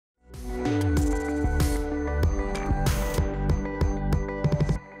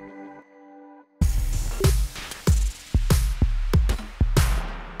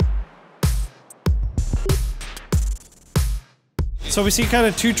So we see kind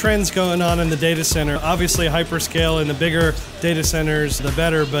of two trends going on in the data center. Obviously hyperscale, and the bigger data centers, the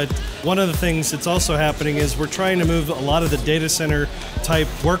better, but one of the things that's also happening is we're trying to move a lot of the data center type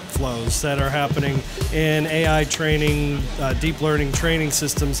workflows that are happening in AI training, deep learning training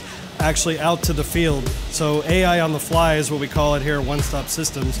systems actually out to the field. So AI on the fly is what we call it here at One Stop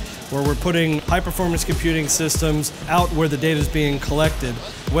Systems, where we're putting high performance computing systems out where the data is being collected,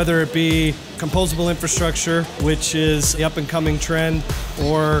 whether it be composable infrastructure, which is the up and coming trend,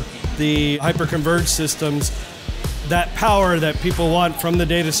 or the hyper-converged systems. That power that people want from the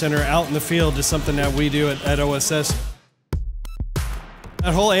data center out in the field is something that we do at OSS.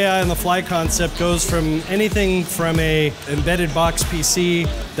 That whole AI on the fly concept goes from anything from a embedded box PC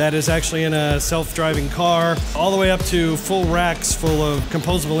that is actually in a self-driving car, all the way up to full racks full of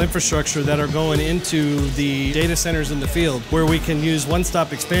composable infrastructure that are going into the data centers in the field, where we can use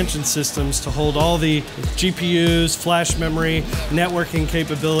one-stop expansion systems to hold all the GPUs, flash memory, networking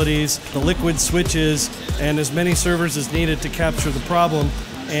capabilities, the Liqid switches, and as many servers as needed to capture the problem,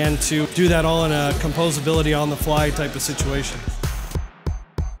 and to do that all in a composability on the fly type of situation.